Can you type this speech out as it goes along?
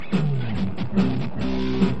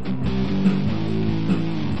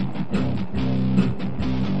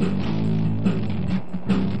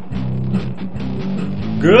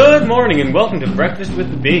morning and welcome to Breakfast with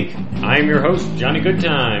the Beak. I am your host, Johnny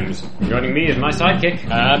Goodtimes. Joining me is my sidekick.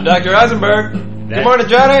 I'm Dr. Eisenberg. Good morning,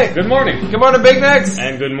 Johnny. Good morning. Good morning, Big Necks.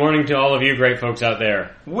 And good morning to all of you great folks out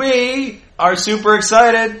there. We are super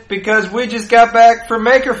excited because we just got back from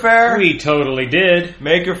Maker Faire. We totally did.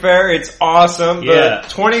 Maker Faire, it's awesome. Yeah. The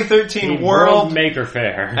 2013 The World Maker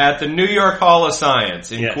Faire. at the New York Hall of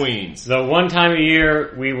Science in Queens. The one time a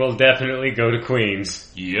year we will definitely go to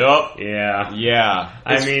Queens. Yup. Yeah. Yeah.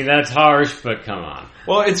 I mean, that's harsh, but come on.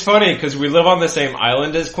 Well, it's funny because we live on the same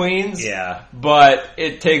island as Queens. Yeah. But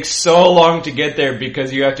it takes so long to get there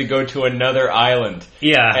because you have to go to another island.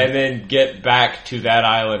 Yeah. And then get back to that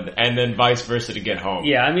island and then vice versa to get home.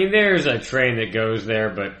 Yeah, I mean, there's a train that goes there,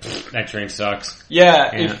 but that train sucks. Yeah,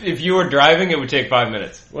 if you were driving, it would take 5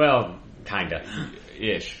 minutes. Well, kinda.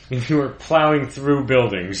 Ish. If you were plowing through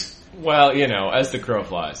buildings. Well, you know, as the crow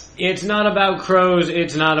flies. It's not about crows,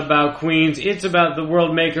 it's not about Queens, it's about the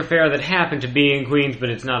World Maker Faire that happened to be in Queens, but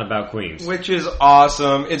it's not about Queens. Which is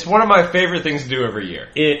awesome. It's one of my favorite things to do every year.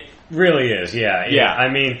 It really is, yeah. Yeah.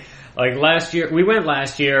 I mean, like we went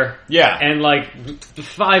last year. Yeah. And like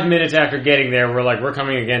 5 minutes after getting there, we're like, we're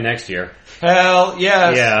coming again next year. Hell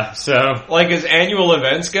yes. Yeah, so. Like as annual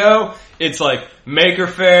events go, it's like Maker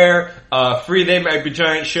Faire, Free They Might Be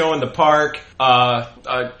Giant show in the park,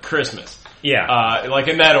 Christmas. Yeah. Like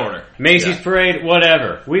in that order. Macy's Parade,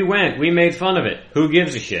 whatever. We went. We made fun of it. Who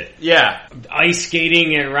gives a shit? Yeah. Ice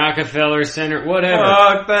skating at Rockefeller Center, whatever.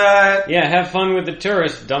 Fuck that. Yeah, have fun with the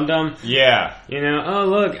tourists, dum-dum. Yeah. You know, oh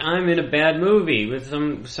look, I'm in a bad movie with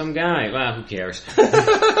some guy. Well, who cares?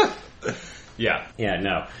 Yeah. Yeah,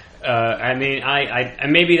 no. I mean, I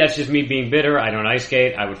maybe that's just me being bitter. I don't ice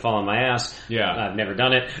skate. I would fall on my ass. Yeah. I've never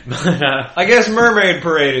done it. But, I guess Mermaid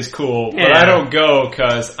Parade is cool, but Yeah. I don't go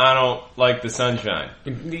because I don't like the sunshine.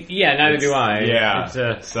 yeah, neither do I.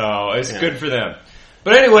 Yeah. So it's good for them.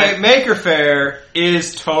 But anyway, Maker Faire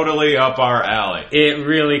is totally up our alley. it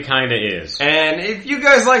really kind of is. And if you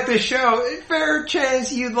guys like this show, fair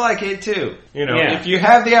chance you'd like it too. You know, Yeah. if you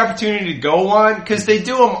have the opportunity to go one, because they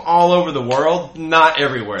do them all over the world, not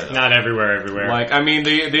everywhere though. Not everywhere. Like, I mean,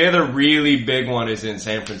 the other really big one is in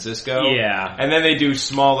San Francisco. Yeah. And then they do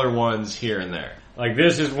smaller ones here and there. Like,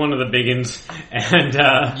 this is one of the biggins.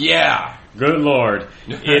 And, Yeah. good lord.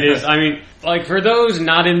 It is, I mean, like, for those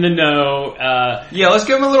not in the know, Yeah, let's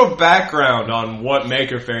give them a little background on what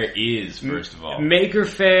Maker Faire is, first of all. Maker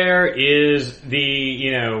Faire is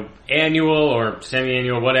the, annual or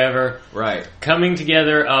semi-annual, whatever, Right. coming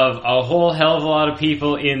together of a whole hell of a lot of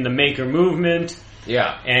people in the maker movement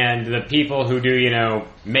Yeah. and the people who do,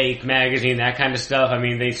 Make magazine, that kind of stuff. I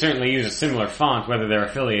mean, they certainly use a similar font, whether they're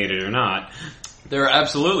affiliated or not. They're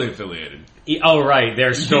absolutely affiliated. Oh, right,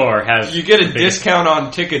 their store has... You get a the biggest- discount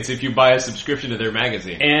on tickets if you buy a subscription to their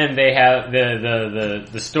magazine. And they have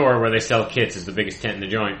the store where they sell kits is the biggest tent in the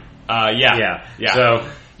joint. Yeah. So...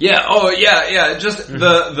 Yeah, yeah. Just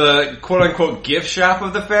the quote-unquote gift shop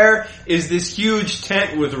of the fair is this huge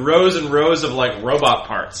tent with rows and rows of, like, robot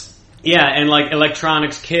parts. Yeah, and like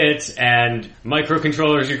electronics kits and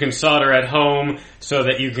microcontrollers you can solder at home so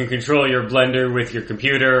that you can control your blender with your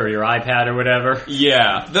computer or your iPad or whatever.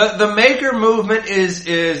 Yeah. The maker movement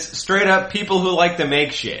is straight up people who like to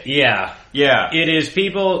make shit. Yeah. Yeah. It is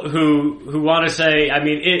people who want to say, I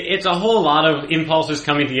mean, it's a whole lot of impulses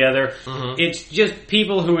coming together. Mm-hmm. It's just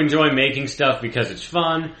people who enjoy making stuff because it's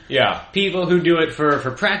fun. Yeah. People who do it for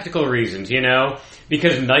practical reasons,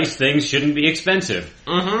 because nice things shouldn't be expensive.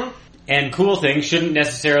 Mm-hmm. And cool things shouldn't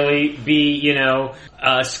necessarily be,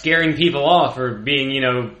 scaring people off or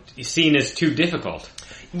being, seen as too difficult.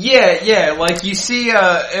 Yeah, like you see,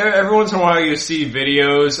 every once in a while you see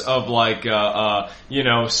videos of like,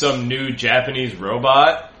 some new Japanese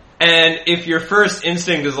robot. And if your first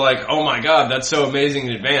instinct is like, oh my god, that's so amazing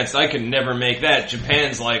and advanced, I could never make that,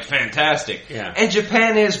 Japan's like fantastic. Yeah. And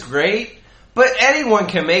Japan is great, but anyone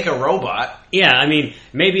can make a robot. Yeah, I mean,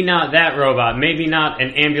 maybe not that robot, maybe not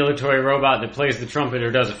an ambulatory robot that plays the trumpet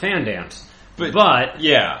or does a fan dance. But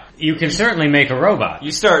yeah, you can certainly make a robot.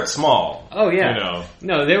 You start small. Oh yeah.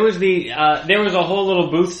 No, there was a whole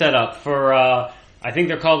little booth set up for, I think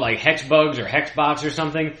they're called like Hexbugs or Hexbox or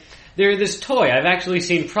something. They're this toy. I've actually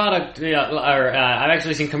seen I've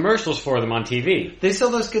actually seen commercials for them on TV. They sell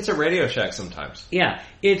those kits at Radio Shack sometimes. Yeah,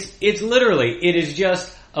 it's literally, it is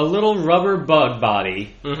just a little rubber bug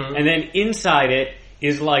body, and then inside it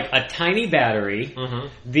is like a tiny battery,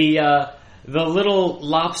 the little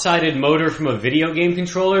lopsided motor from a video game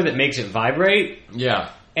controller that makes it vibrate,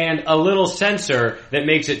 and a little sensor that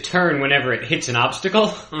makes it turn whenever it hits an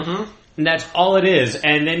obstacle. And that's all it is.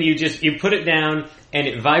 And then you put it down and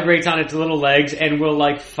it vibrates on its little legs and will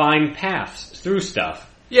like find paths through stuff.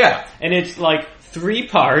 Yeah. And it's like 3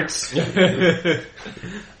 parts.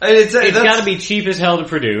 It's got to be cheap as hell to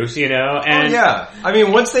produce, you know. And yeah, I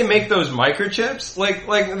mean, once they make those microchips,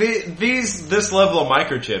 this level of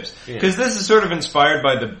microchips, because this is sort of inspired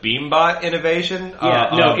by the Beambot innovation.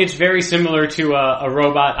 Yeah, it's very similar to a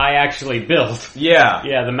robot I actually built. Yeah,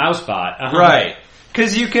 the MouseBot. Right.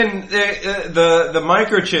 Because you can, the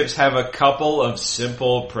microchips have a couple of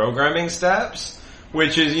simple programming steps.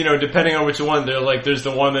 Which is, you know, depending on which one, there's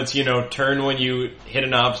the one that's, you know, turn when you hit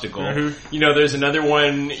an obstacle. Mm-hmm. You know, there's another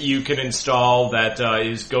one you can install that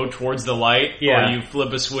is go towards the light, or you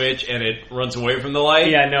flip a switch and it runs away from the light.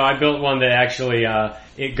 Yeah, no, I built one that actually,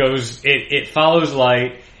 it follows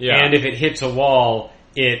light, and if it hits a wall,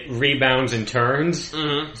 it rebounds and turns.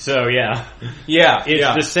 Mm-hmm. So, yeah. Yeah.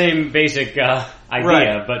 It's the same basic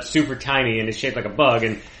idea, but super tiny, and it's shaped like a bug,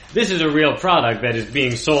 and this is a real product that is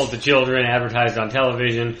being sold to children, advertised on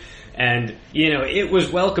television, and, you know, it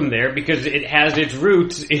was welcome there because it has its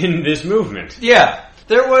roots in this movement. Yeah.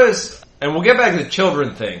 There was, and we'll get back to the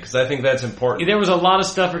children thing, because I think that's important. There was a lot of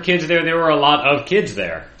stuff for kids there. There were a lot of kids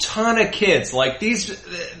there. Ton of kids. Like,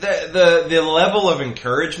 the level of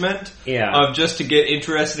encouragement of just to get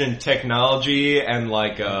interested in technology and,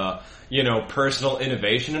 like, you know, personal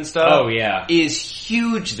innovation and stuff. Oh, yeah. Is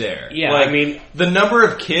huge there. Yeah, like, I mean, the number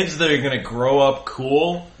of kids that are going to grow up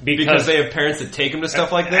cool because they have parents that take them to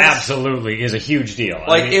stuff like this. Absolutely is a huge deal.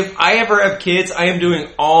 Like, if I ever have kids, I am doing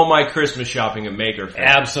all my Christmas shopping at Maker Faire.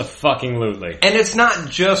 Abso-fucking-lutely. And it's not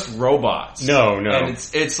just robots. No. And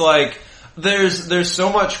it's like, there's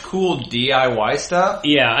so much cool DIY stuff.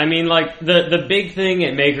 Yeah, I mean, like, the big thing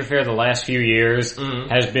at Maker Faire the last few years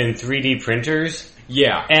has been 3D printers.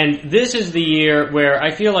 Yeah. And this is the year where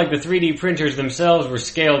I feel like the 3D printers themselves were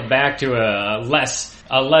scaled back to a less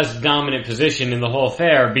dominant position in the whole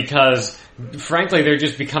fair because, frankly, they're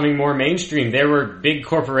just becoming more mainstream. There were big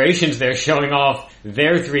corporations there showing off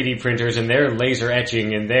their 3D printers and their laser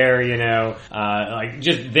etching and their, you know, like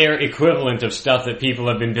just their equivalent of stuff that people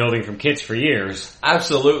have been building from kits for years.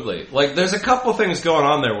 Absolutely. Like, there's a couple things going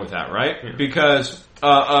on there with that, right? Yeah. Because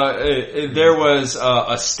there was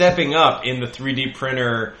a stepping up in the 3D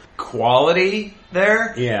printer quality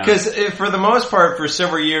there. Yeah. Because for the most part, for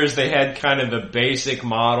several years, they had kind of the basic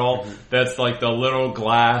model that's like the little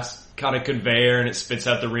glass kind of conveyor and it spits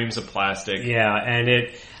out the reams of plastic. Yeah, and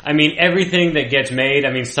I mean, everything that gets made,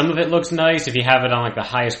 I mean, some of it looks nice if you have it on like the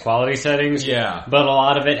highest quality settings. Yeah. But a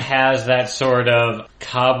lot of it has that sort of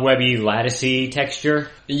cobwebby, latticey texture.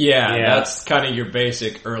 Yeah, that's kind of your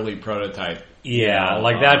basic early prototype. Yeah,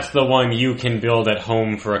 like that's the one you can build at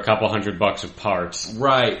home for a couple $100 of parts.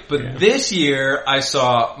 Right, but this year I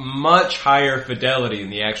saw much higher fidelity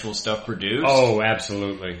in the actual stuff produced. Oh,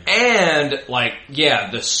 absolutely. And, like,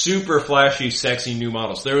 the super flashy, sexy new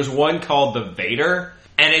models. There was one called the Vader,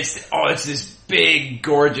 and it's this big,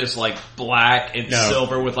 gorgeous, like, black and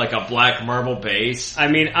silver with, like, a black marble base. I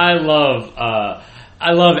mean, I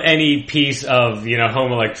love any piece of, you know,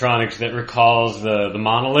 home electronics that recalls the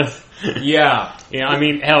monolith. Yeah. You know, I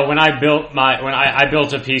mean, hell, when I built I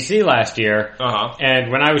built a PC last year,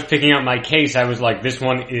 and when I was picking out my case, I was like, this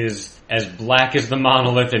one is as black as the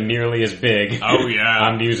monolith and nearly as big. Oh yeah.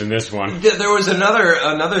 I'm using this one. There was another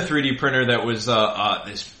 3D printer that was,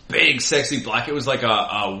 this big, sexy black. It was like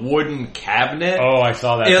a wooden cabinet. Oh, I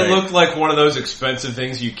saw that It thing. looked like one of those expensive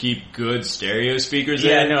things you keep good stereo speakers in.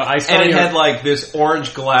 Yeah, no, I saw and it had like this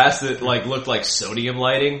orange glass that like looked like sodium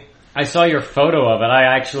lighting. I saw your photo of it.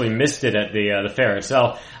 I actually missed it at the fair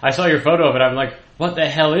itself. I saw your photo of it. I'm like, what the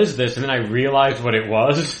hell is this? And then I realized what it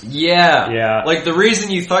was. Yeah. Like, the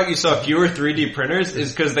reason you thought you saw fewer 3D printers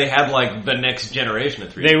is because they had, like, the next generation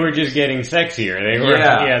of 3D They were just getting sexier. They were,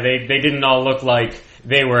 they didn't all look like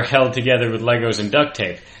they were held together with Legos and duct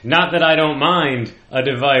tape. Not that I don't mind a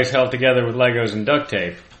device held together with Legos and duct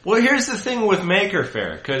tape. Well, here's the thing with Maker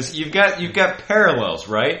Faire, because you've got parallels,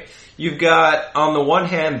 right? You've got, on the one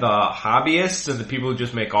hand, the hobbyists and the people who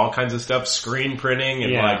just make all kinds of stuff, screen printing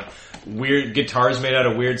and like weird guitars made out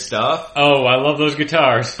of weird stuff. Oh, I love those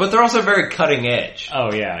guitars. But they're also very cutting edge.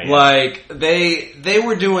 Oh yeah. Like they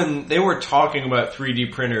were talking about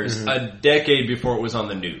 3D printers a decade before it was on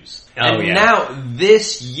the news. And now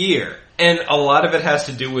this year, and a lot of it has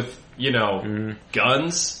to do with, you know,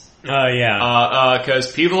 guns.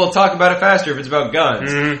 Because people will talk about it faster if it's about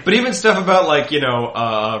guns. But even stuff about, like, you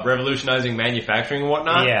know, revolutionizing manufacturing and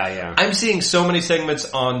whatnot. Yeah. I'm seeing so many segments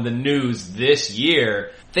on the news this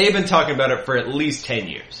year. They've been talking about it for at least 10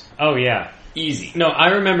 years. Oh, yeah. Easy. No, I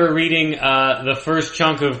remember reading the first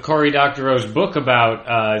chunk of Cory Doctorow's book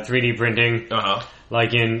about 3D printing,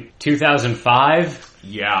 like in 2005.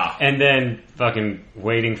 Yeah. And then fucking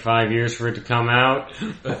waiting 5 years for it to come out.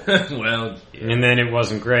 Well, yeah. And then it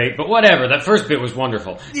wasn't great. But whatever, that first bit was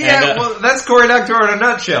wonderful. Yeah, and, well, that's Cory Doctorow in a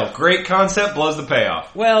nutshell. Great concept, blows the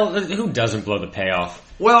payoff. Well, who doesn't blow the payoff?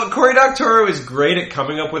 Well, Cory Doctorow is great at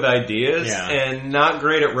coming up with ideas Yeah. and not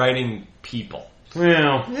great at writing people.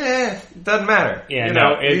 Well, It doesn't matter. Yeah, you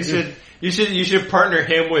no, know, you should partner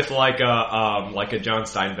him with like a John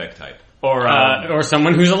Steinbeck type. or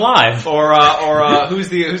someone who's alive. Or who's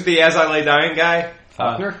the As I Lay Dying guy?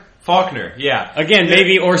 Faulkner? Faulkner, yeah. Again,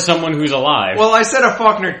 maybe, or someone who's alive. Well, I said a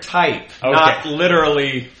Faulkner type, Okay. not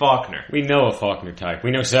literally Faulkner. We know a Faulkner type.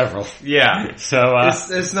 We know several. Yeah. So,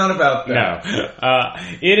 it's not about that.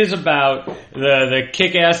 no. It is about the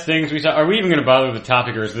kick-ass things we saw. Are we even going to bother with the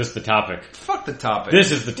topic, or is this the topic? Fuck the topic.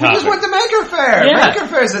 This is the We topic. just went to Maker Faire. Yeah. Maker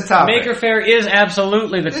Faire is the topic. Maker Faire is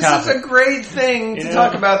absolutely the This topic. is a great thing to You know?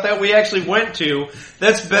 talk about that we actually went to.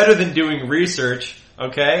 That's better than doing research,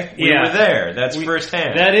 okay? We were there. That's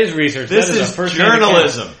firsthand. That is research. This that is is a first-hand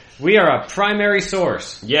journalism. account. We are a primary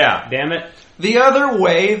source. Yeah. Damn it. The other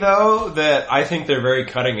way, though, that I think they're very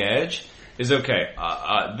cutting edge is, okay,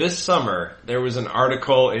 this summer there was an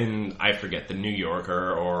article in, I forget, the New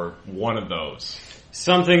Yorker or one of those.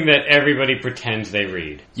 Something that everybody pretends they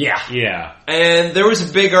read. Yeah. Yeah. And there was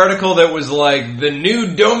a big article that was like, the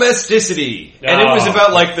new domesticity. And it was Oh.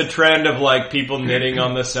 about like the trend of like people knitting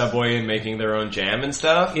on the subway and making their own jam and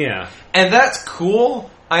stuff. Yeah. And that's cool.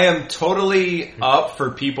 I am totally up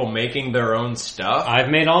for people making their own stuff. I've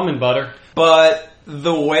made almond butter. But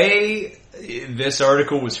the way this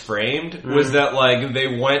article was framed was that like they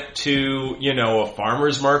went to, you know, a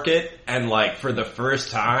farmer's market and like for the first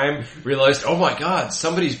time realized, oh my god,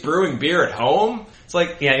 somebody's brewing beer at home? It's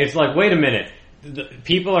like, Yeah, it's like, wait a minute.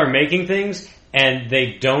 People are making things and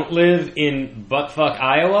they don't live in buttfuck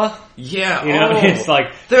Iowa? yeah, You know, it's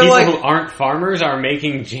like they're people like, who aren't farmers are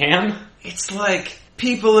making jam? it's like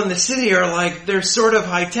people in the city are like, they're sort of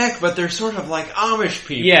high tech, but they're sort of like Amish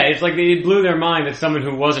people. Yeah, it's like it blew their mind that someone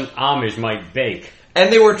who wasn't Amish might bake.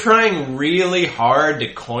 And they were trying really hard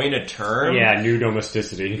to coin a term. Yeah, new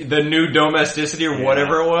domesticity. The new domesticity or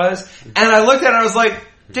whatever it was. And I looked at it and I was like,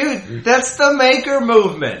 dude, that's the maker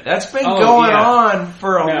movement. That's been going on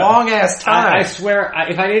for a long ass time. I swear,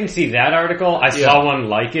 if I didn't see that article, I saw one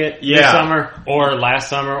like it this summer, or last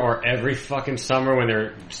summer, or every fucking summer when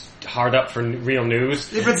they're hard up for real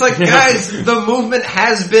news. It's like, guys, the movement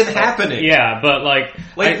has been happening. Yeah, but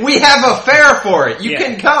we have a fair for it. You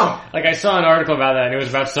can come. Like, I saw an article about that, and it was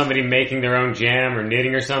about somebody making their own jam or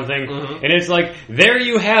knitting or something, and it's like, there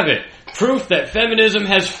you have it. Proof that feminism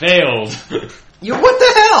has failed. What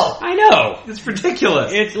the hell? I know. It's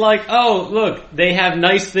ridiculous. It's like, oh, look, they have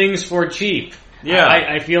nice things for cheap. Yeah.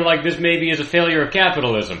 I feel like this maybe is a failure of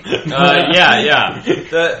capitalism. Yeah.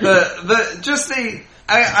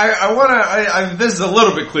 This is a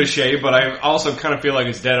little bit cliche, but I also kind of feel like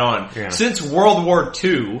it's dead on. Yeah. Since World War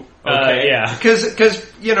II, okay? Yeah.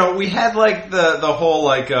 Because, you know, we had like the whole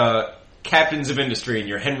like, captains of industry and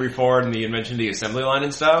your Henry Ford and the invention of the assembly line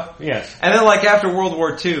and stuff. Yes. And then like after World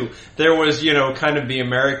War II, there was, you know, kind of the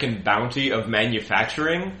American bounty of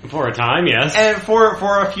manufacturing. For a time, yes. And for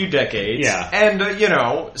a few decades. Yeah. And, you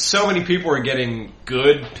know, so many people were getting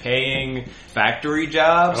good paying factory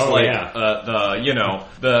jobs. Oh, like, yeah.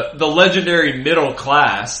 the legendary middle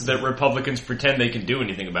class that Republicans pretend they can do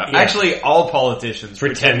anything about. Yeah. Actually, all politicians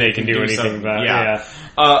Pretend they can do anything something. about it. Yeah. Yeah.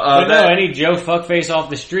 But no, any Joe fuckface off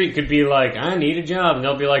the street could be like, I need a job. And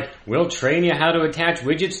they'll be like, we'll train you how to attach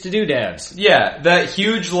widgets to doodads. Yeah, that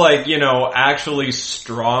huge, like, you know, actually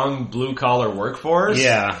strong blue-collar workforce.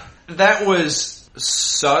 Yeah. That was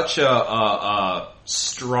such a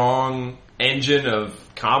strong engine of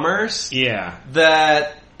commerce. Yeah.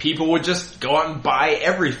 That people would just go out and buy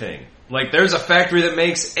everything. Like, there's a factory that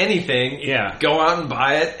makes anything. Yeah. Go out and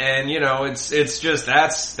buy it, and, you know, it's just,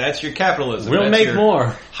 that's your capitalism. We'll That's make your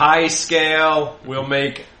more. High scale, we'll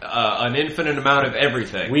make an infinite amount of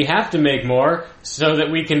everything. We have to make more so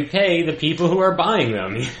that we can pay the people who are buying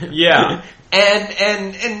them. Yeah.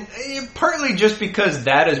 And partly just because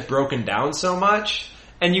that is broken down so much,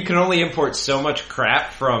 and you can only import so much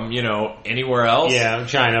crap from, you know, anywhere else. Yeah,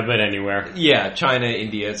 China, but anywhere. Yeah, China,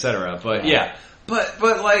 India, etc. But yeah. But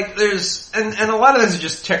like there's and a lot of this is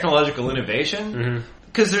just technological innovation.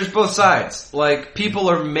 Because there's both sides. Like, people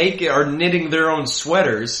are knitting their own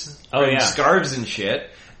sweaters and scarves and shit,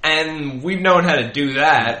 and we've known how to do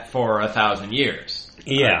that for 1,000 years.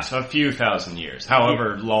 Yeah. So a few thousand years.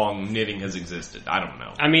 However long knitting has existed. I don't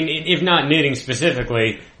know. I mean, if not knitting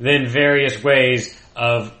specifically, then various ways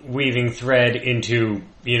of weaving thread into,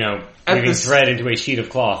 you know, thread into a sheet of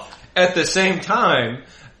cloth. At the same time,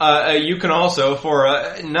 you can also, for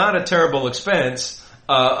not a terrible expense,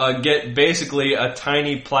 get basically a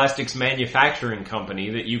tiny plastics manufacturing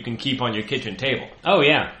company that you can keep on your kitchen table. Oh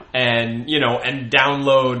yeah. And, and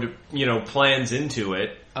download, plans into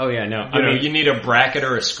it. Oh yeah, no. You need a bracket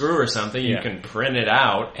or a screw or something, you can print it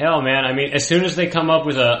out. Hell man, as soon as they come up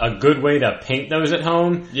with a good way to paint those at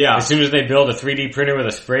home, as soon as they build a 3D printer with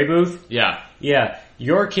a spray booth,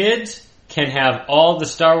 your kids can have all the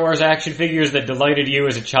Star Wars action figures that delighted you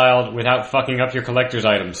as a child without fucking up your collector's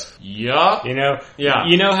items. Yeah. Yeah.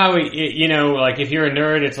 You know how, like if you're a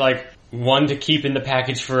nerd, it's like one to keep in the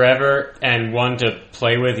package forever and one to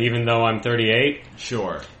play with even though I'm 38.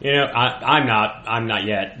 Sure. I'm not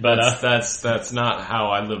yet, but that's not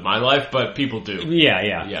how I live my life, but people do.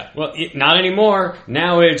 Yeah. Well, not anymore.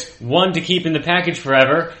 Now it's one to keep in the package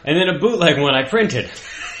forever and then a bootleg one I printed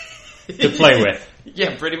to play with.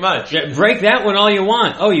 Yeah, pretty much. Yeah, break that one all you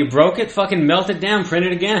want. Oh, you broke it? Fucking melt it down, print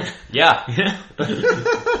it again. Yeah.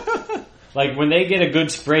 Like, when they get a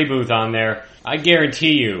good spray booth on there, I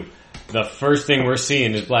guarantee you, the first thing we're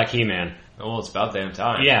seeing is Black He-Man. Well, it's about damn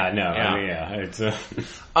time. Yeah, no, it's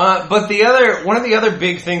but one of the other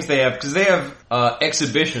big things they have, because they have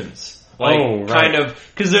exhibitions.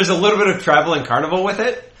 Because there's a little bit of traveling carnival with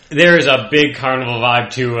it. There is a big carnival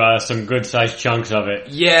vibe to some good-sized chunks of it.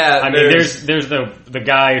 Yeah, there's the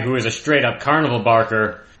guy who is a straight-up carnival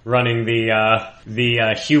barker running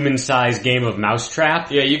the human-sized game of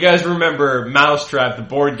Mousetrap. Yeah, you guys remember Mousetrap, the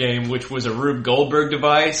board game, which was a Rube Goldberg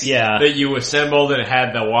device? Yeah. That you assembled and it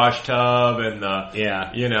had the wash tub and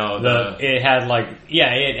it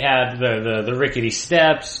had the rickety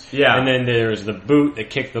steps. Yeah. And then there's the boot that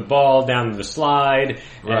kicked the ball down the slide.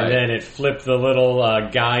 Right. And then it flipped the little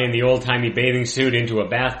guy in the old-timey bathing suit into a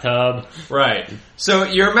bathtub. Right. So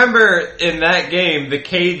you remember in that game, the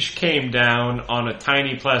cage came down on a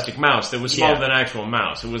tiny plastic mouse that was smaller than an actual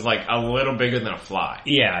mouse. It was like a little bigger than a fly.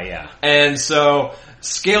 Yeah. And so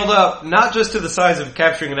scaled up, not just to the size of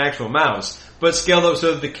capturing an actual mouse, but scaled up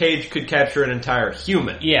so that the cage could capture an entire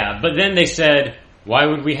human. Yeah, but then they said, why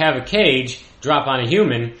would we have a cage drop on a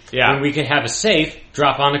human when we could have a safe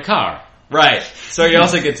drop on a car? Right. So you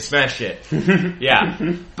also get to smash shit. Yeah.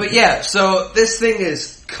 But yeah, so this thing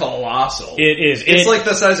is colossal. It is. It's like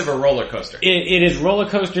the size of a roller coaster. It is roller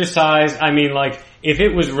coaster size. I mean, like, if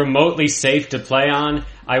it was remotely safe to play on,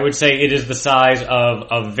 I would say it is the size of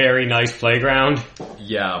a very nice playground.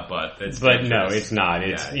 Yeah, but no, it's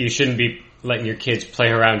not. You shouldn't be letting your kids play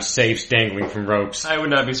around safes dangling from ropes. I would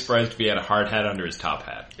not be surprised if he had a hard hat under his top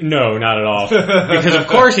hat. No, not at all. Because of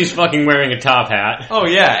course he's fucking wearing a top hat. Oh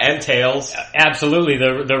yeah, and tails. Absolutely,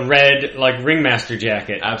 the red, like, ringmaster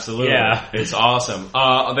jacket. Absolutely. Yeah. It's awesome.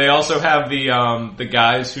 They also have the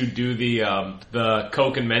guys who do the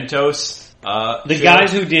Coke and Mentos.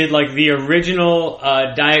 Guys who did, like, the original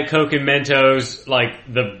Diet Coke and Mentos,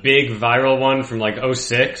 like, the big viral one from, like,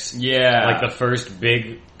 06. Yeah. Like, the first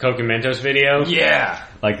big Coke and Mentos video. Yeah.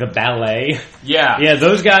 Like the ballet. Yeah. Yeah,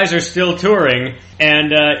 those guys are still touring,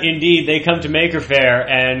 and indeed, they come to Maker Faire,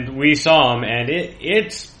 and we saw them, and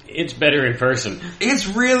it's better in person. It's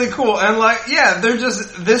really cool, and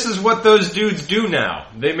this is what those dudes do now.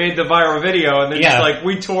 They made the viral video, and they're just like,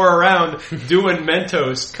 we tour around doing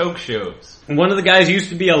Mentos Coke shows. One of the guys used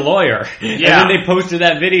to be a lawyer. Yeah. And then they posted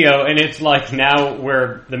that video, and it's like, now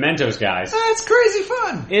we're the Mentos guys. That's crazy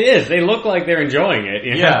fun. It is. They look like they're enjoying it.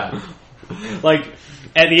 You know? Like,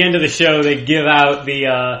 at the end of the show, they give out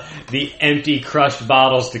the empty, crushed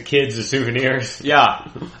bottles to kids as souvenirs. Yeah.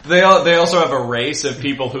 They also have a race of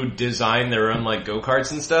people who design their own, like,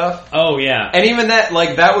 go-karts and stuff. Oh, yeah. And even that,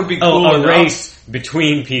 like, that would be cool enough. Race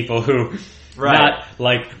between people who... Right. Not,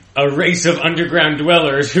 like... a race of underground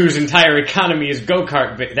dwellers whose entire economy is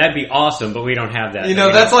go-kart. That'd be awesome, but we don't have that.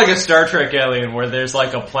 That's like a Star Trek alien where there's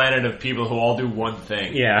like a planet of people who all do one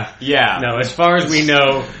thing. Yeah. Yeah. No, as far as we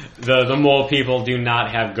know, the mole people do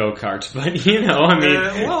not have go-karts. But,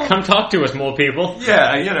 come talk to us, mole people.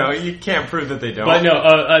 Yeah, you can't prove that they don't. But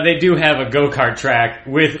no, they do have a go-kart track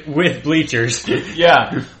with bleachers.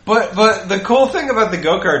 Yeah. But the cool thing about the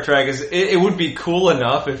go-kart track is it would be cool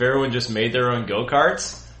enough if everyone just made their own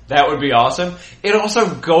go-karts. That would be awesome. It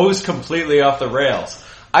also goes completely off the rails.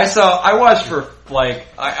 I watched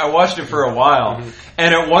it for a while,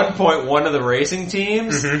 and at one point, one of the racing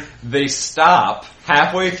teams, they stop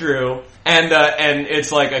halfway through, and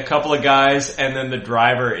it's like a couple of guys, and then the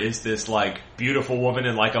driver is this like beautiful woman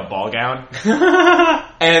in like a ball gown,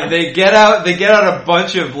 and they get out a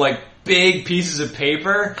bunch of like big pieces of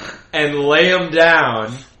paper and lay them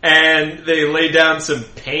down. and they lay down some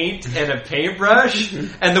paint and a paintbrush,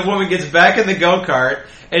 and the woman gets back in the go-kart,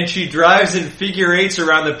 and she drives in figure eights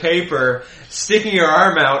around the paper, sticking her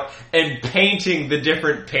arm out and painting the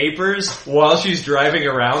different papers while she's driving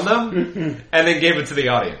around them, and then gave it to the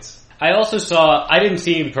audience. I also saw, I didn't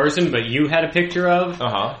see in person, but you had a picture of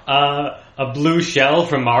a blue shell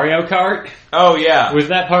from Mario Kart. Oh, yeah. Was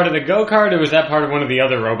that part of the go-kart, or was that part of one of the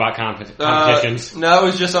other robot competitions? No, it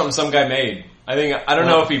was just something some guy made. I don't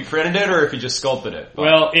know if he printed it or if he just sculpted it. But.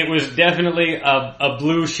 Well, it was definitely a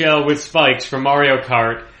blue shell with spikes from Mario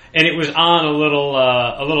Kart, and it was on a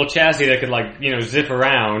little chassis that could zip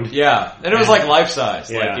around. Yeah, and it was like life size.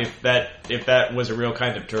 Yeah. Like if that was a real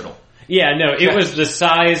kind of turtle. Yeah, no, it was the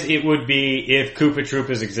size it would be if Koopa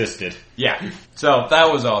Troopas existed. Yeah, so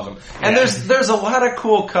that was awesome. And there's a lot of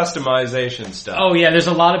cool customization stuff. Oh yeah, there's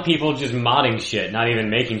a lot of people just modding shit, not even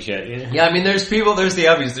making shit. You know? Yeah, I mean, there's the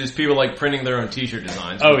obvious. There's people like printing their own T-shirt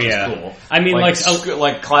designs. Oh which yeah, is cool. I mean,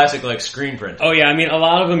 like classic like screen print. Oh yeah, I mean, a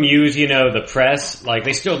lot of them use the press. Like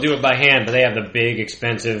they still do it by hand, but they have the big,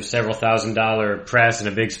 expensive, several $1,000 press and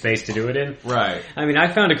a big space to do it in. Right. I mean,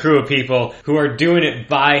 I found a crew of people who are doing it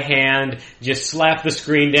by hand. Just slap the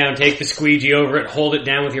screen down, take the squeegee over it, hold it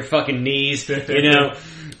down with your fucking knees, like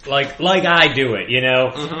I do it,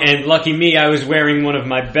 Mm-hmm. And lucky me, I was wearing one of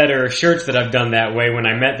my better shirts that I've done that way when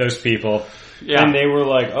I met those people. Yeah. And they were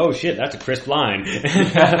like, oh shit, that's a crisp line.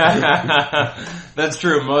 That's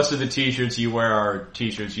true. Most of the t-shirts you wear are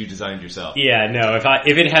t-shirts you designed yourself. Yeah, no,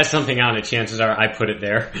 if it has something on it, chances are I put it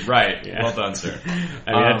there. Right. Yeah. Well done, sir. I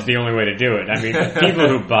mean, that's the only way to do it. I mean, people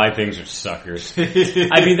who buy things are suckers.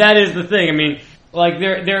 I mean, that is the thing. I mean, like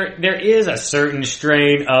there is a certain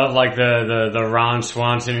strain of like the Ron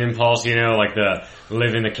Swanson impulse, like the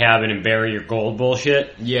live in the cabin and bury your gold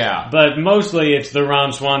bullshit. Yeah. But mostly it's the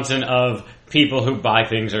Ron Swanson of people who buy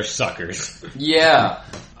things are suckers. Yeah.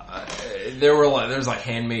 There's like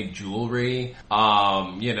handmade jewelry,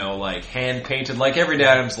 like hand painted, like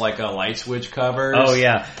everyday items like light switch covers. Oh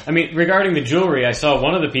yeah. I mean, regarding the jewelry, I saw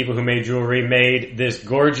one of the people who made jewelry made this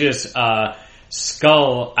gorgeous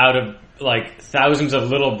skull out of like thousands of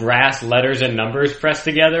little brass letters and numbers pressed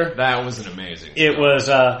together. That was an amazing It was,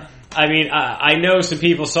 I know some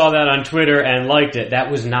people saw that on Twitter and liked it.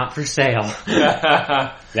 That was not for sale.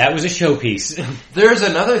 That was a showpiece. There's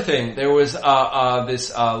another thing. There was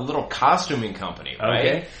this little costuming company, right?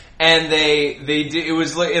 Okay. And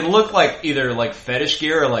it looked like either like fetish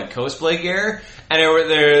gear or like cosplay gear. And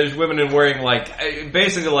there's women wearing like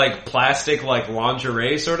basically like plastic like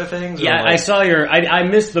lingerie sort of things. Yeah, I saw I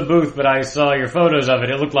missed the booth, but I saw your photos of it.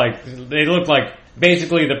 They looked like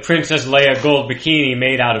basically the Princess Leia gold bikini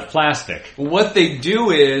made out of plastic. What they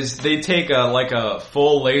do is they take a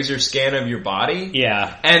full laser scan of your body.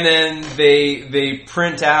 Yeah. And then they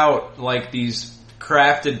print out like these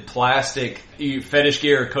crafted plastic fetish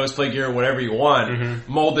gear or cosplay gear or whatever you want,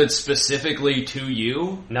 molded specifically to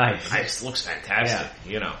you. Nice. Looks fantastic,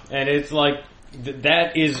 And it's like,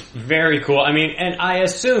 that is very cool. I mean, and I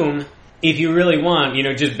assume if you really want,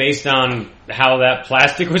 just based on how that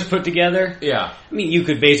plastic was put together. Yeah. I mean, you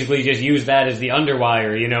could basically just use that as the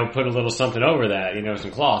underwire, put a little something over that,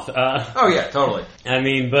 some cloth. Oh yeah, totally. I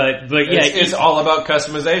mean, but yeah. It's all about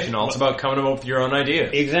customization. It's about coming up with your own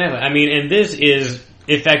ideas. Exactly. I mean, and this is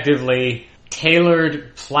effectively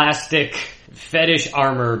tailored plastic fetish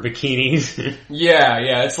armor bikinis.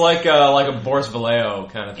 Yeah. It's like a Boris Vallejo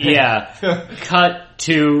kind of thing. Yeah. Cut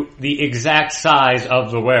to the exact size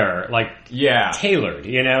of the wearer. Tailored,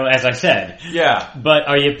 as I said. Yeah. But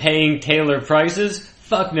are you paying tailor prices?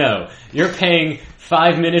 Fuck no. You're paying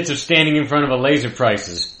 5 minutes of standing in front of a laser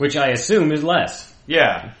prices, which I assume is less.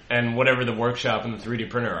 Yeah, and whatever the workshop and the 3D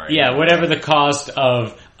printer are. Yeah, whatever the cost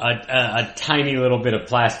of a tiny little bit of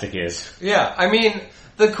plastic is. Yeah, I mean,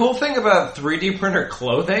 the cool thing about 3D printer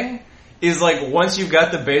clothing is like once you've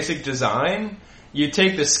got the basic design, you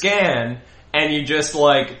take the scan and you just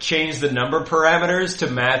like change the number parameters to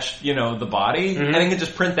match, the body, and you can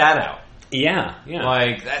just print that out. Yeah.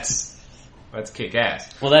 Like that's kick ass.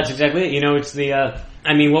 Well, that's exactly it. It's the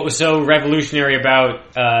what was so revolutionary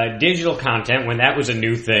about digital content when that was a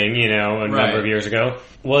new thing, a number of years ago,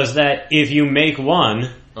 was that if you make one,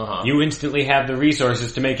 you instantly have the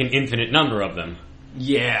resources to make an infinite number of them.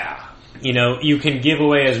 Yeah. You can give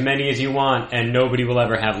away as many as you want and nobody will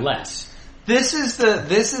ever have less. This is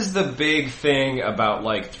the big thing about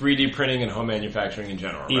like 3D printing and home manufacturing in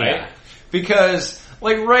general, right? Yeah. Because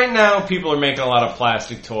Like, right now, people are making a lot of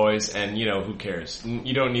plastic toys, and, who cares?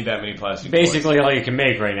 You don't need that many plastic Basically, toys. all you can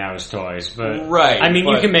make right now is toys, but... Right. I mean,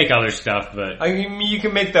 you can make other stuff, but... I mean, you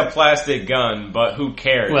can make the plastic gun, but who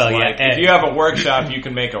cares? Well, like, if you have a workshop, you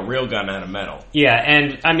can make a real gun out of metal. Yeah,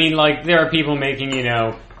 and, I mean, like, there are people making,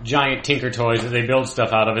 giant Tinker toys that they build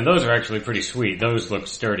stuff out of, and those are actually pretty sweet. Those look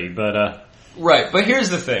sturdy, but, Right, but here's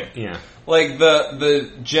the thing. Yeah. Like,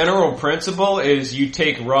 the general principle is you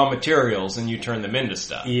take raw materials and you turn them into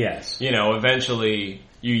stuff. Yes. Eventually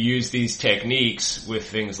you use these techniques with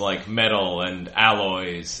things like metal and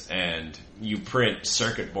alloys, and you print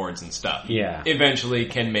circuit boards and stuff. Yeah. Eventually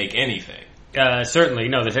can make anything. Certainly,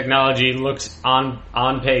 no, the technology looks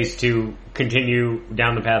on pace to continue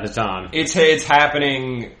down the path it's on. It's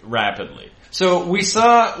happening rapidly. So we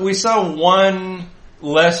saw one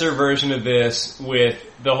lesser version of this with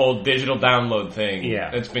the whole digital download thing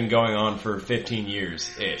that's been going on for 15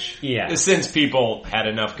 years-ish. Yeah. Since people had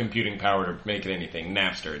enough computing power to make it anything,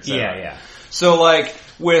 Napster, etc. Yeah. So, like,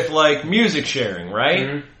 with, like, music sharing, right?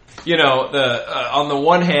 Mm-hmm. On the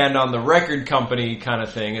one hand, on the record company kind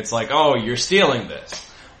of thing, it's like, oh, you're stealing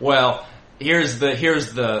this. Well, here's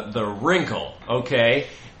the wrinkle, okay?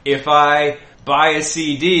 If I buy a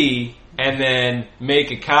CD and then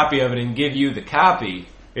make a copy of it and give you the copy,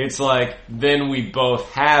 it's like, then we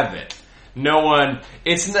both have it.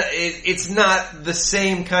 It's not the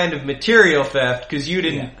same kind of material theft because you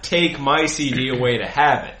didn't take my CD away to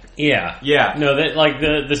have it. Yeah. Yeah. No, that like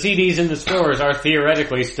the CDs in the stores are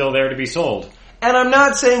theoretically still there to be sold. And I'm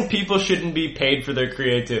not saying people shouldn't be paid for their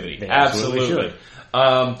creativity. They absolutely should.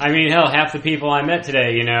 I mean, hell, half the people I met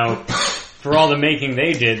today, for all the making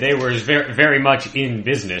they did, they were very, very much in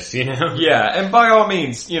business, Yeah, and by all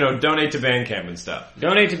means, donate to Bandcamp and stuff.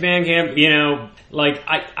 Donate to Bandcamp, like,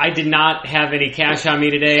 I did not have any cash on me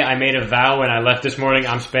today. I made a vow when I left this morning,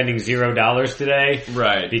 I'm spending $0 today.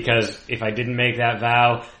 Right. Because if I didn't make that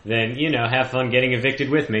vow, then, have fun getting evicted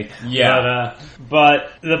with me. Yeah.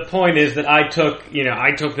 But the point is that I took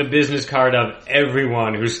the business card of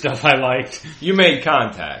everyone whose stuff I liked. You made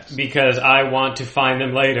contacts. Because I want to find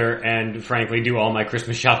them later and, frankly, do all my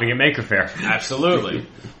Christmas shopping at Maker Faire. Absolutely.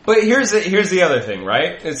 But here's the other thing,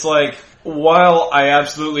 right? It's like, while I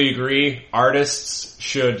absolutely agree artists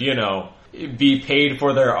should, be paid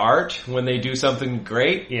for their art when they do something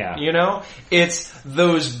great, it's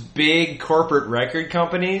those big corporate record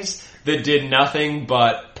companies that did nothing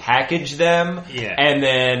but package them and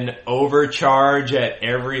then overcharge at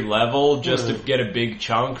every level just to get a big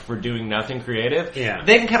chunk for doing nothing creative. Yeah.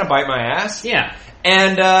 They can kind of bite my ass. Yeah.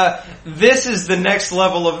 And this is the next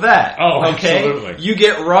level of that. Oh, okay? Absolutely. You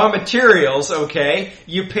get raw materials, okay?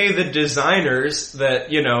 You pay the designers that,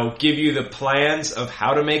 give you the plans of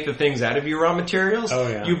how to make the things out of your raw materials. Oh,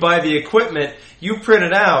 yeah. You buy the equipment, you print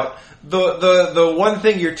it out. The one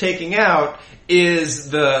thing you're taking out is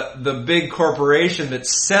the big corporation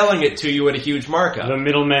that's selling it to you at a huge markup. The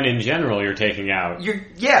middlemen in general you're taking out.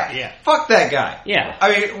 Yeah. Fuck that guy. Yeah.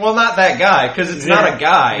 I mean, well, not that guy, because it's not a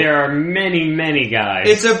guy. There are many, many guys.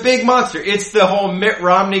 It's a big monster. It's the whole Mitt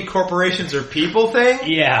Romney corporations are people thing.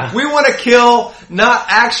 Yeah. We want to kill not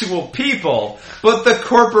actual people, but the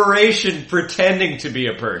corporation pretending to be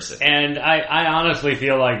a person. And I honestly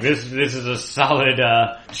feel like this is a solid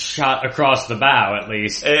shot across the bow, at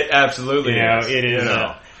least. It absolutely is. It is.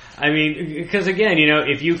 I mean, because again,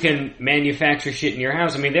 if you can manufacture shit in your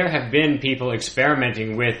house, I mean, there have been people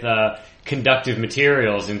experimenting with conductive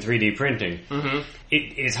materials in 3D printing. Mm-hmm.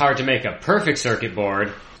 It's hard to make a perfect circuit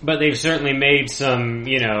board, but they've certainly made some,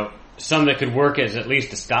 some that could work as at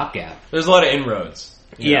least a stopgap. There's a lot of inroads.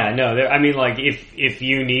 Yeah, no, I mean, like, if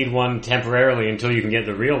you need one temporarily until you can get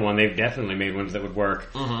the real one, they've definitely made ones that would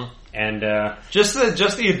work. Mm-hmm. And just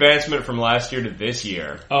the advancement from last year to this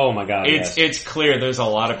year. Oh my god, it's clear there's a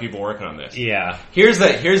lot of people working on this. Yeah. Here's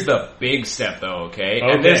the big step though, okay?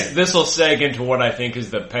 And this will seg into what I think is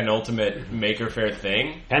the penultimate Maker Faire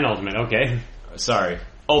thing. Penultimate, okay. Sorry,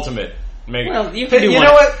 ultimate. Well, you can do you one.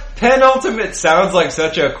 know what? Penultimate sounds like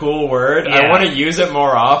such a cool word. Yeah. I want to use it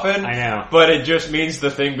more often. I know. But it just means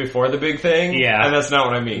the thing before the big thing. Yeah. And that's not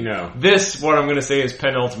what I mean. No. What I'm going to say is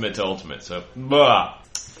penultimate to ultimate. So, blah.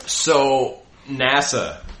 So,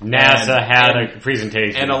 NASA had a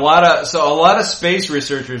presentation. And a lot of space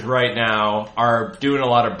researchers right now are doing a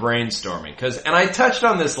lot of brainstorming. And I touched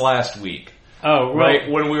on this last week. Oh, well, right?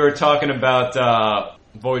 When we were talking about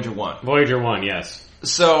Voyager 1. Voyager 1, yes.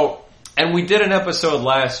 So, And we did an episode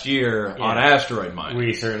last year on asteroid mining.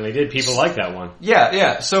 We certainly did. People like that one.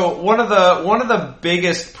 Yeah. So one of the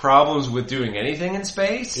biggest problems with doing anything in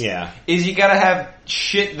space is you gotta have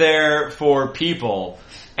shit there for people.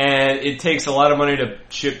 And it takes a lot of money to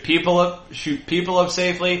shoot people up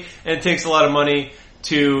safely, and it takes a lot of money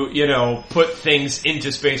to, put things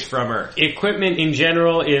into space from Earth. Equipment in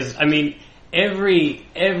general is,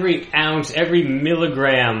 every ounce, every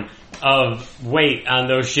milligram of weight on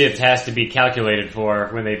those ships has to be calculated for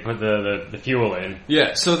when they put the fuel in.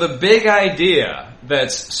 Yeah, so the big idea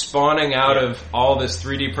that's spawning out of all this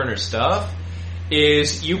 3D printer stuff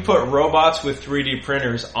is you put robots with 3D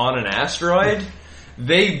printers on an asteroid,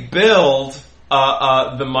 they build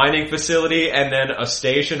the mining facility and then a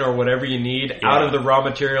station or whatever you need out of the raw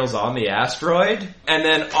materials on the asteroid. And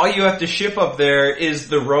then all you have to ship up there is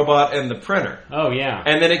the robot and the printer. Oh, yeah.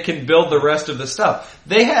 And then it can build the rest of the stuff.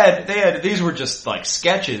 They had these were just like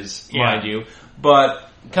sketches, mind you, but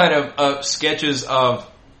kind of sketches of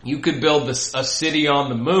you could build a city on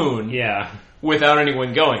the moon without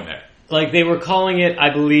anyone going there. Like, they were calling it,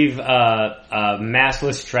 I believe,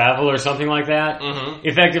 massless travel or something like that. Mm-hmm.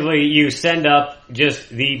 Effectively, you send up just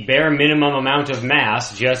the bare minimum amount of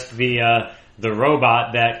mass, just the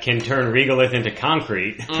robot that can turn regolith into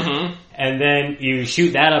concrete, and then you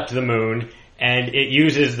shoot that up to the moon, and it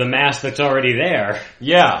uses the mass that's already there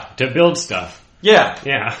to build stuff. Yeah.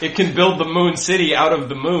 Yeah. It can build the moon city out of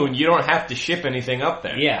the moon. You don't have to ship anything up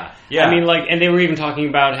there. Yeah. And they were even talking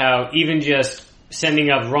about how even just sending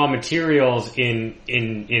up raw materials in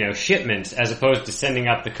shipments as opposed to sending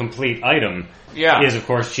up the complete item is of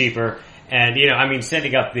course cheaper. And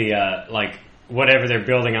sending up the whatever they're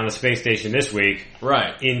building on the space station this week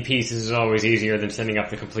in pieces is always easier than sending up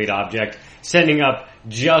the complete object. Sending up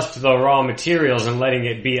just the raw materials and letting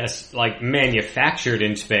it be manufactured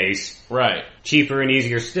in space, cheaper and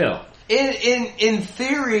easier still. In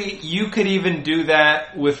theory, you could even do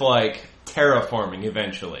that with terraforming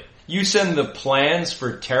eventually. You send the plans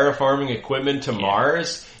for terraforming equipment to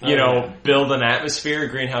Mars, build an atmosphere,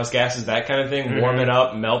 greenhouse gases, that kind of thing, warm it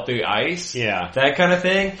up, melt the ice, that kind of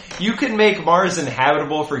thing. You can make Mars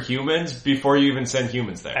inhabitable for humans before you even send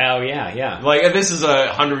humans there. Oh, yeah. This is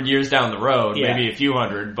 100 years down the road, maybe a few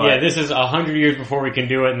hundred, but... Yeah, this is 100 years before we can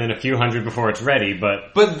do it, and then a few hundred before it's ready,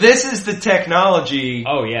 but... But this is the technology...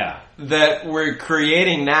 Oh, yeah. That we're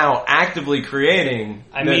creating now, actively creating,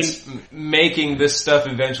 making this stuff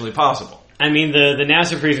eventually possible. The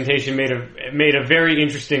NASA presentation made a very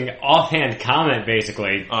interesting offhand comment,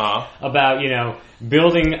 basically, about,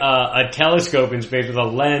 building a telescope in space with a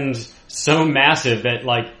lens so massive that,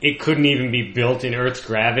 it couldn't even be built in Earth's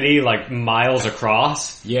gravity, miles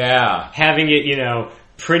across. Yeah. Having it,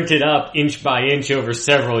 printed up inch by inch over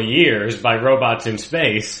several years by robots in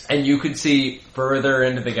space. And you could see further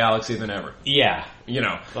into the galaxy than ever. Yeah.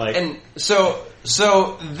 And so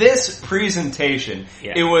this presentation,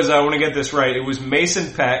 it was, I want to get this right, it was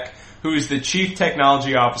Mason Peck, who's the Chief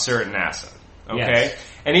Technology Officer at NASA. Okay? Yes.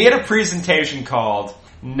 And he had a presentation called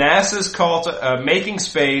NASA's call to making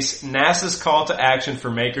space. NASA's call to action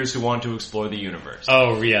for makers who want to explore the universe.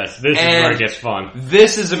 Oh yes, this is where it gets fun.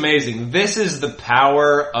 This is amazing. This is the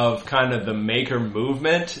power of kind of the maker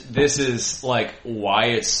movement. This is why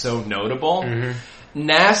it's so notable. Mm-hmm.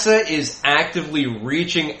 NASA is actively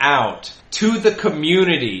reaching out to the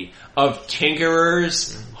community of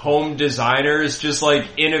tinkerers, home designers, just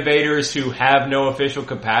innovators who have no official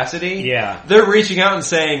capacity. Yeah, they're reaching out and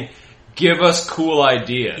saying, give us cool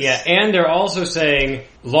ideas. Yeah, and they're also saying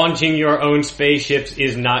launching your own spaceships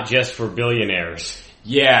is not just for billionaires.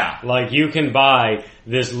 Yeah. You can buy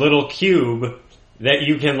this little cube that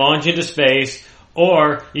you can launch into space,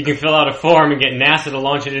 or you can fill out a form and get NASA to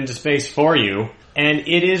launch it into space for you. And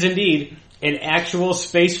it is indeed an actual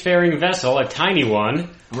spacefaring vessel, a tiny one,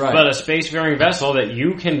 but a spacefaring vessel that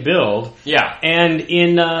you can build. Yeah. And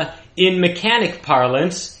in mechanic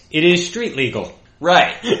parlance, it is street legal.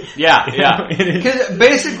 Right. Yeah. Because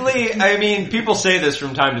basically, people say this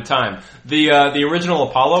from time to time. The original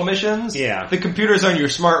Apollo missions, the computers on your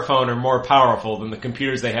smartphone are more powerful than the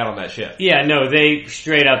computers they had on that ship. Yeah, no, they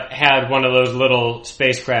straight up had one of those little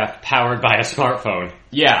spacecraft powered by a smartphone.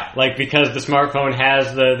 Yeah. Because the smartphone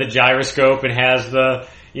has the gyroscope, it has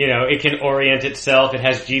it can orient itself, it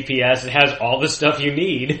has GPS, it has all the stuff you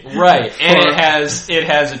need. Right, and it has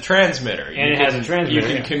a transmitter. You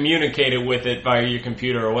can communicate it with it via your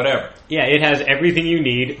computer or whatever. Yeah, it has everything you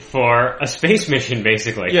need for a space mission,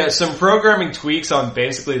 basically. Yeah, some programming tweaks on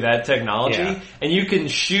basically that technology, and you can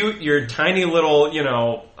shoot your tiny little,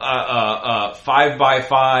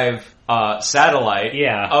 5x5 satellite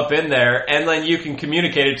up in there, and then you can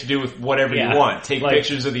communicate it to do with whatever you want. Take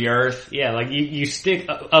pictures of the Earth. Yeah, like you stick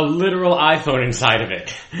a literal iPhone inside of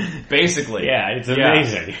it. Basically. Yeah, it's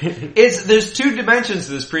amazing. There's two dimensions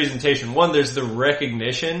to this presentation. One, there's the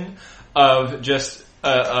recognition of just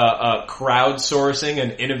crowdsourcing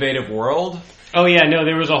an innovative world. Oh yeah, no,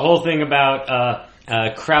 there was a whole thing about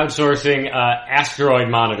crowdsourcing asteroid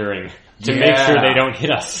monitoring. To make sure they don't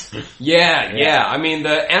hit us. Yeah. I mean,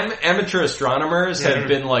 the amateur astronomers have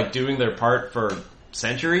been like doing their part for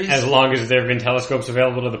centuries. As long as there have been telescopes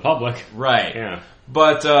available to the public. Right. Yeah.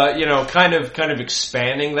 But, kind of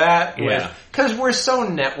expanding that because we're so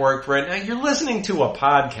networked right now. You're listening to a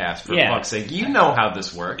podcast, for fuck's sake. You know how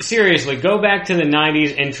this works. Seriously, go back to the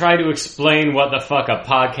 90s and try to explain what the fuck a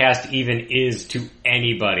podcast even is to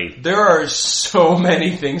anybody. There are so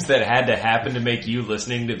many things that had to happen to make you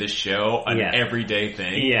listening to this show an everyday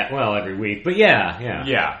thing. Yeah, well, every week. But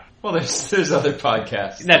yeah. Well, there's other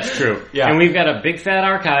podcasts. That's true. Yeah. And we've got a big fat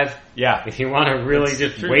archive. Yeah. If you want to really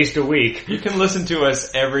waste a week. You can listen to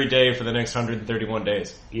us every day for the next 131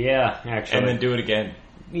 days. Yeah, actually. And then do it again.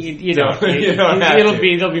 You don't. You don't have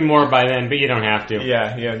to. There'll be more by then, but you don't have to.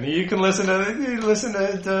 Yeah. You can listen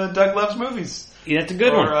to Doug Loves Movies. Yeah, that's a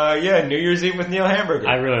good one. Or New Year's Eve with Neil Hamburger.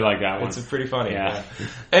 I really like that one. It's pretty funny. Yeah.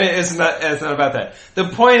 And it's not about that. The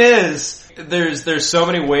point is, there's so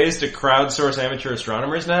many ways to crowdsource amateur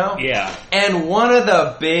astronomers now. Yeah. And one of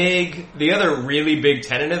the other really big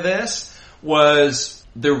tenet of this was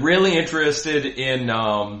they're really interested in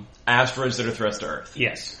asteroids that are threats to Earth.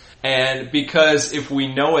 Yes. And because if we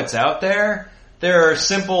know it's out there are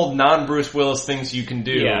simple, non-Bruce Willis things you can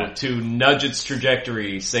do to nudge its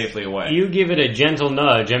trajectory safely away. You give it a gentle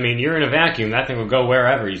nudge. I mean, you're in a vacuum. That thing will go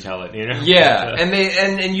wherever you tell it, you know? Yeah,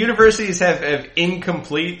 and universities have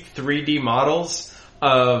incomplete 3D models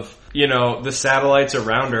of, the satellites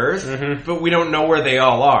around Earth, but we don't know where they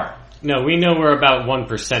all are. No, we know where about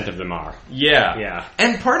 1% of them are. Yeah.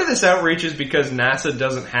 And part of this outreach is because NASA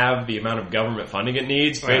doesn't have the amount of government funding it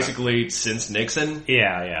needs, basically since Nixon.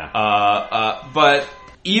 Yeah. But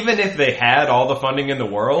even if they had all the funding in the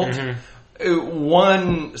world,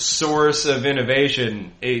 one source of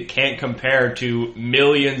innovation, it can't compare to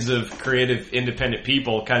millions of creative, independent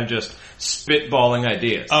people kind of just spitballing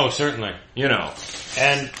ideas. Oh, certainly.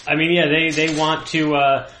 And, I mean, they want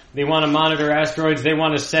to... They want to monitor asteroids. They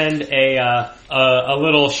want to send a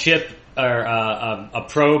little ship or a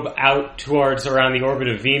probe out towards around the orbit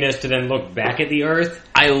of Venus to then look back at the Earth.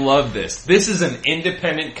 I love this. This is an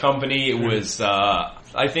independent company. It was,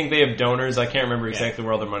 I think they have donors. I can't remember exactly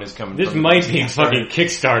where all their money's coming from. This might be a fucking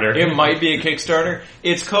Kickstarter. It might be a Kickstarter.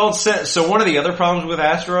 It's called... So one of the other problems with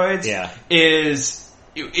asteroids is...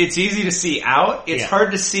 It's easy to see out. It's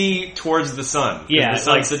hard to see towards the sun. Yeah, the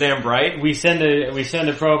sun's so damn bright. We send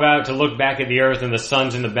a probe out to look back at the Earth, and the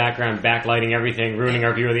sun's in the background, backlighting everything, ruining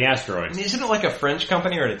our view of the asteroids. Isn't it like a French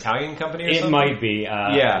company or an Italian company or something? It might be.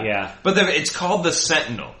 Yeah. But it's called the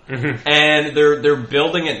Sentinel, and they're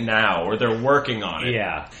building it now, or they're working on it.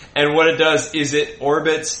 Yeah. And what it does is it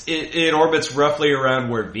orbits roughly around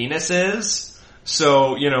where Venus is.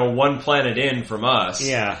 So, one planet in from us.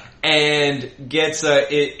 Yeah. And gets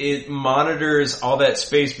it monitors all that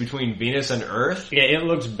space between Venus and Earth. Yeah, it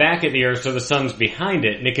looks back at the Earth so the sun's behind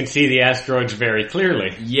it, and it can see the asteroids very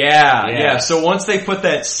clearly. Yeah. So once they put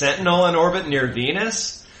that Sentinel in orbit near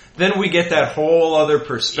Venus, then we get that whole other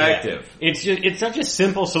perspective. Yeah. It's such a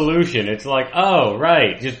simple solution. It's like, oh,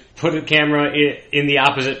 right, just put a camera in the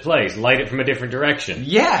opposite place, light it from a different direction.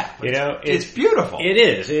 Yeah. It's beautiful. It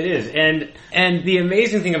is. And the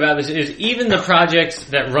amazing thing about this is even the projects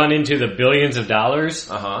that run into the billions of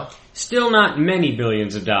dollars, still not many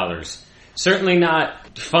billions of dollars. Certainly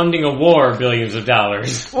not funding a war billions of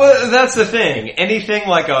dollars. Well, that's the thing. Anything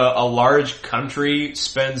like a large country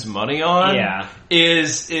spends money on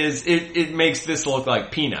it makes this look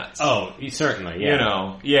like peanuts. Oh, certainly,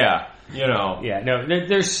 yeah. No,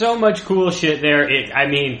 there's so much cool shit there.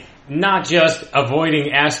 Not just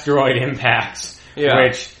avoiding asteroid impacts,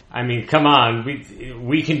 which, come on,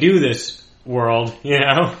 we can do this world,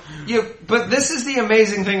 Yeah, but this is the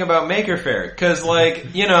amazing thing about Maker Faire, because,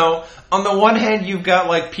 on the one hand, you've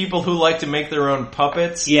got, people who like to make their own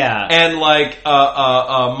puppets. Yeah. And,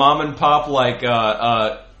 mom and pop,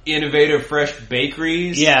 innovative fresh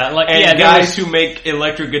bakeries. Yeah, guys who make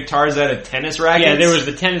electric guitars out of tennis rackets. Yeah, there was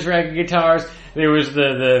the tennis racket guitars. There was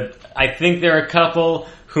I think there are a couple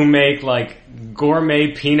who make,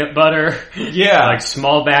 gourmet peanut butter. Yeah.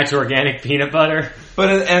 Small batch organic peanut butter.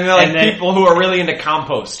 And people who are really into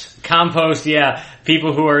compost. Compost, yeah.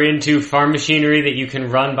 People who are into farm machinery that you can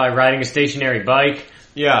run by riding a stationary bike.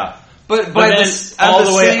 Yeah. But then all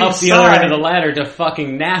the way same up the side, other end of the ladder to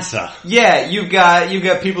fucking NASA. Yeah, you've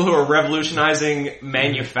got people who are revolutionizing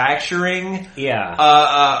manufacturing. Yeah.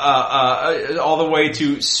 All the way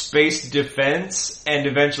to space defense and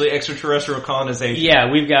eventually extraterrestrial colonization.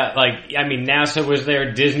 Yeah, we've got NASA was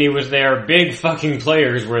there, Disney was there, big fucking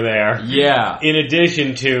players were there. Yeah. In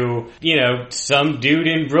addition to, some dude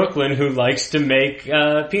in Brooklyn who likes to make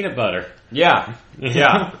peanut butter. Yeah.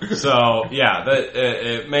 Yeah. So, yeah,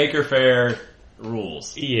 the Maker Faire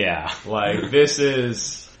rules. Yeah. Like, this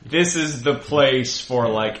is the place for,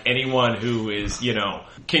 like, anyone who is,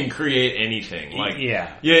 can create anything. Like,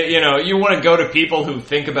 yeah. You want to go to people who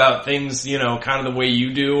think about things, kind of the way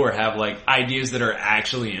you do, or have, like, ideas that are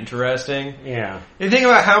actually interesting. Yeah. You think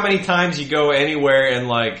about how many times you go anywhere and,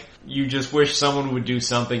 like, you just wish someone would do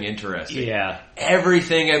something interesting. Yeah.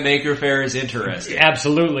 Everything at Maker Faire is interesting.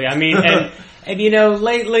 Absolutely. I mean, and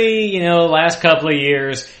lately, last couple of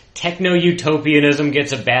years, techno-utopianism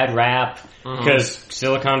gets a bad rap. Because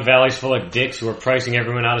Silicon Valley's full of dicks who are pricing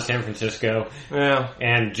everyone out of San Francisco. Yeah.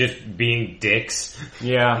 And just being dicks.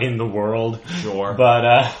 Yeah. In the world. Sure.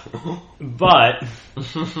 But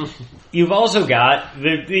you've also got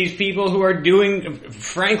these people who are doing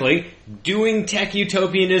tech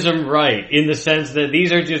utopianism right, in the sense that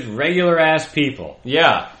these are just regular ass people.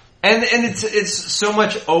 Yeah. And it's so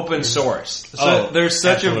much open source. So there's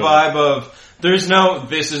such absolutely. a vibe of, there's no,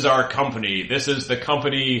 this is our company, this is the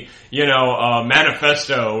company,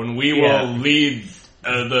 manifesto, and we will lead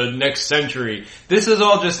the next century. This is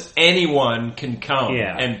all just anyone can come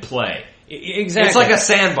and play. Exactly. It's like a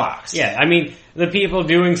sandbox. Yeah, I mean, the people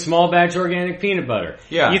doing small batch organic peanut butter.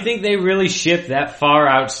 Yeah. You think they really ship that far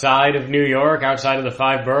outside of New York, outside of the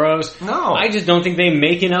 5 boroughs? No. I just don't think they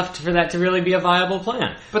make enough for that to really be a viable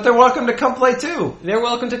plan. But they're welcome to come play too. They're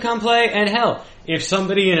welcome to come play, and hell, if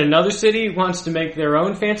somebody in another city wants to make their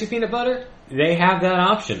own fancy peanut butter, they have that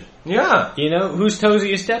option. Yeah. Whose toes are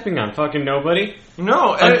you stepping on? Fucking nobody.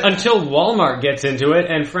 No. Until Walmart gets into it,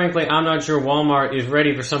 and frankly, I'm not sure Walmart is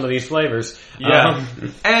ready for some of these flavors. Yeah.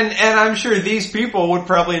 And I'm sure these people would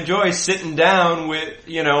probably enjoy sitting down with,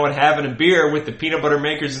 and having a beer with the peanut butter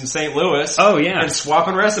makers in St. Louis. Oh, yeah. And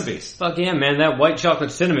swapping recipes. Fuck yeah, man. That white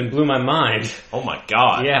chocolate cinnamon blew my mind. Oh my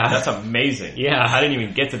god. Yeah. That's amazing. Yeah. I didn't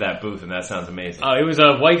even get to that booth, and that sounds amazing. It was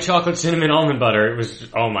a white chocolate cinnamon almond butter. It was,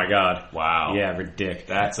 oh my god. Wow. Yeah,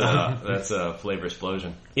 ridiculous. That's a flavor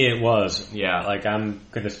explosion. It was. Yeah. Like, I'm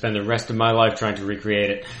gonna spend the rest of my life trying to recreate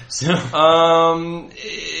it. So.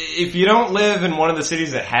 If you don't live in one of the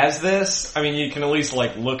cities that has this, I mean, you can at least,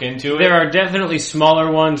 like, look into it. There are definitely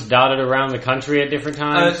smaller ones dotted around the country at different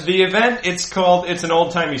times. The event, it's an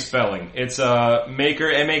old-timey spelling. It's, Maker,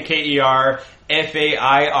 M-A-K-E-R,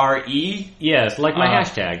 F-A-I-R-E. Yes, like my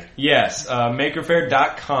hashtag. Yes,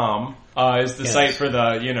 makerfaire.com. Is the site for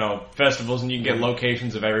the, festivals, and you can get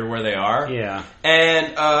locations of everywhere they are. Yeah.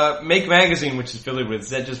 And, Make Magazine, which is affiliated with, is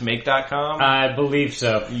that just make.com? I believe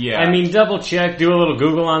so. Yeah. I mean, double check, do a little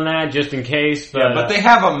Google on that, just in case. But they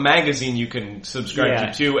have a magazine you can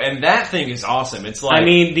subscribe to, too, and that thing is awesome. It's like... I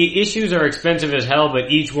mean, the issues are expensive as hell,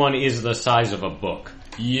 but each one is the size of a book.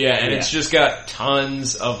 Yeah, and it's just got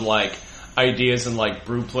tons of, like, ideas and, like,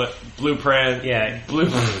 blueprint... Yeah.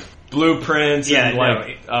 Blueprints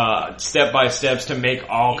and step-by-steps to make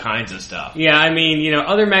all kinds of stuff. Yeah, I mean,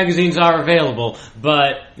 other magazines are available,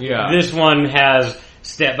 but this one has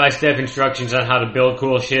step-by-step instructions on how to build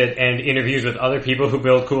cool shit and interviews with other people who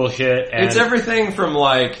build cool shit. And it's everything from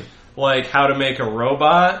like how to make a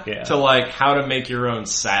robot to like how to make your own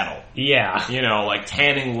saddle. Yeah. Like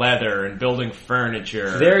tanning leather and building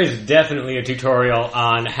furniture. There is definitely a tutorial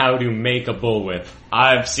on how to make a bullwhip.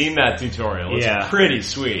 I've seen that tutorial. It's pretty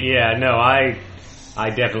sweet. Yeah, no, I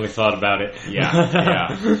definitely thought about it.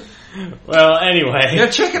 Yeah. Well, anyway. Yeah,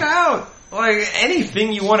 check it out. Like,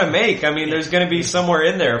 anything you want to make, I mean, there's going to be somewhere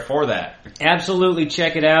in there for that. Absolutely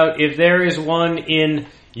check it out. If there is one in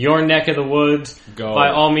your neck of the woods,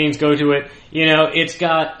 by all means go to it. It's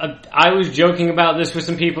got I was joking about this with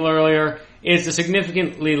some people earlier. It's a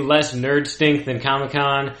significantly less nerd stink than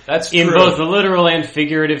Comic-Con. That's true. In both the literal and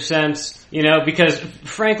figurative sense, because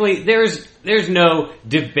frankly, there's no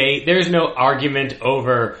debate, there's no argument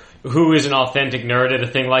over who is an authentic nerd at a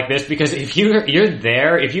thing like this, because if you're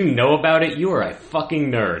there, if you know about it, you are a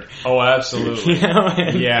fucking nerd. Oh, absolutely.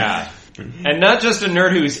 Yeah. And not just a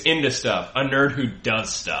nerd who's into stuff, a nerd who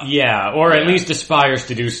does stuff. Yeah, or at least aspires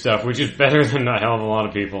to do stuff, which is better than a hell of a lot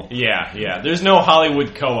of people. Yeah. There's no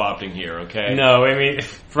Hollywood co-opting here, okay? No, I mean,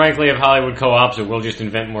 frankly, if Hollywood co-ops it, we'll just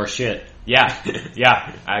invent more shit. Yeah,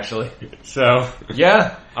 actually. So,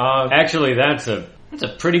 yeah. Actually, that's a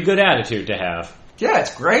pretty good attitude to have. Yeah,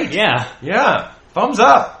 it's great. Yeah. Thumbs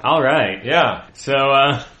up. All right. Yeah. So,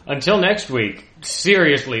 until next week,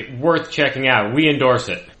 seriously, worth checking out. We endorse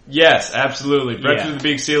it. Yes, absolutely. Breakfast with the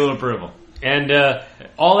Beak, seal of approval. And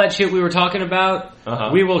all that shit we were talking about,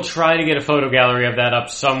 we will try to get a photo gallery of that up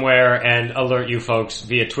somewhere and alert you folks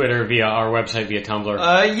via Twitter, via our website, via Tumblr.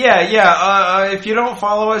 If you don't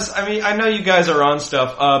follow us, I mean, I know you guys are on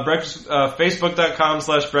stuff.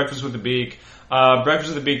 Facebook.com/breakfastwiththebeak.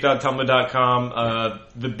 breakfastwiththebeak.tumblr.com,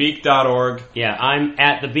 thebeak.org. Yeah, I'm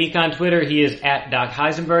at The Beak on Twitter. He is at Doc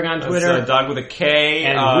Heisenberg on Twitter. That's Dog with a K.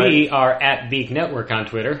 And we are at Beak Network on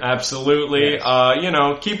Twitter. Absolutely.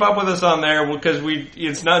 Yes. Keep up with us on there because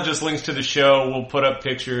it's not just links to the show. We'll put up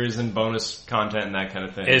pictures and bonus content and that kind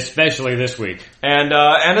of thing. Especially this week. And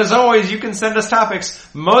as always, you can send us topics.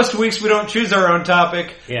 Most weeks we don't choose our own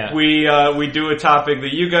topic. Yeah. We do a topic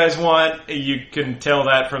that you guys want. You can tell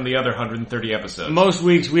that from the other 130 episodes. Most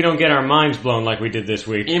weeks we don't get our minds blown like we did this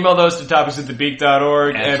week. Email those to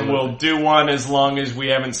topics@thebeak.org Absolutely. and we'll do one as long as we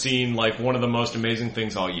haven't seen like one of the most amazing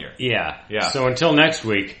things all year. Yeah. Yeah. So until next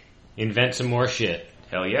week, invent some more shit.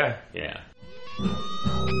 Hell yeah. Yeah.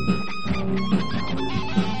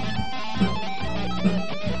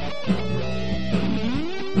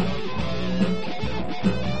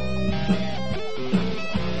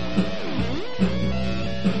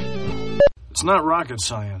 It's not rocket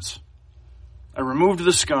science. I removed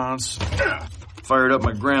the sconce, fired up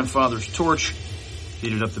my grandfather's torch,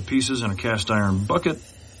 heated up the pieces in a cast iron bucket,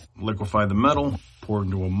 liquefied the metal, poured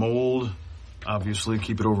into a mold, obviously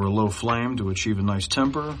keep it over a low flame to achieve a nice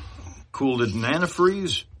temper, cooled it in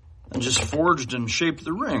antifreeze, and just forged and shaped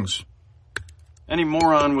the rings. Any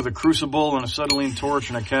moron with a crucible and a acetylene torch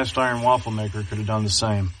and a cast iron waffle maker could have done the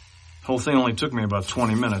same. The whole thing only took me about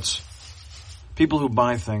 20 minutes. People who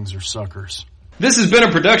buy things are suckers. This has been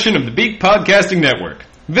a production of the Beak Podcasting Network.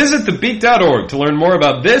 Visit thebeak.org to learn more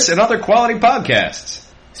about this and other quality podcasts.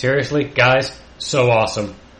 Seriously, guys, so awesome.